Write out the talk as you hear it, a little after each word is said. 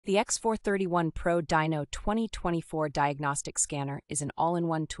The X431 Pro Dyno 2024 Diagnostic Scanner is an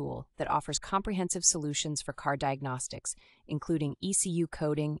all-in-one tool that offers comprehensive solutions for car diagnostics, including ECU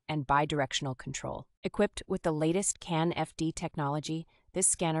coding and bi-directional control. Equipped with the latest CAN-FD technology, this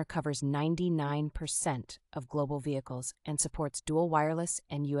scanner covers 99% of global vehicles and supports dual wireless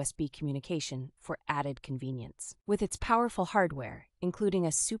and USB communication for added convenience. With its powerful hardware, including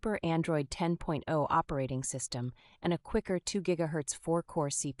a Super Android 10.0 operating system and a quicker 2 GHz 4-core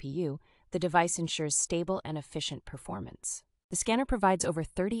CPU, the device ensures stable and efficient performance. The scanner provides over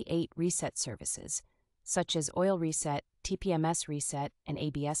 38 reset services, such as oil reset, TPMS reset, and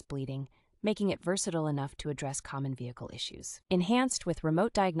ABS bleeding, making it versatile enough to address common vehicle issues. Enhanced with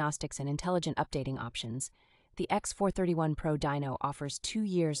remote diagnostics and intelligent updating options, the X431 Pro Dyno offers 2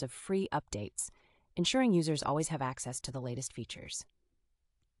 years of free updates, ensuring users always have access to the latest features.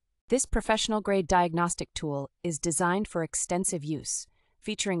 This professional-grade diagnostic tool is designed for extensive use,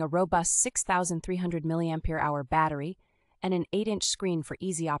 featuring a robust 6,300 mAh battery and an 8-inch screen for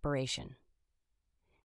easy operation.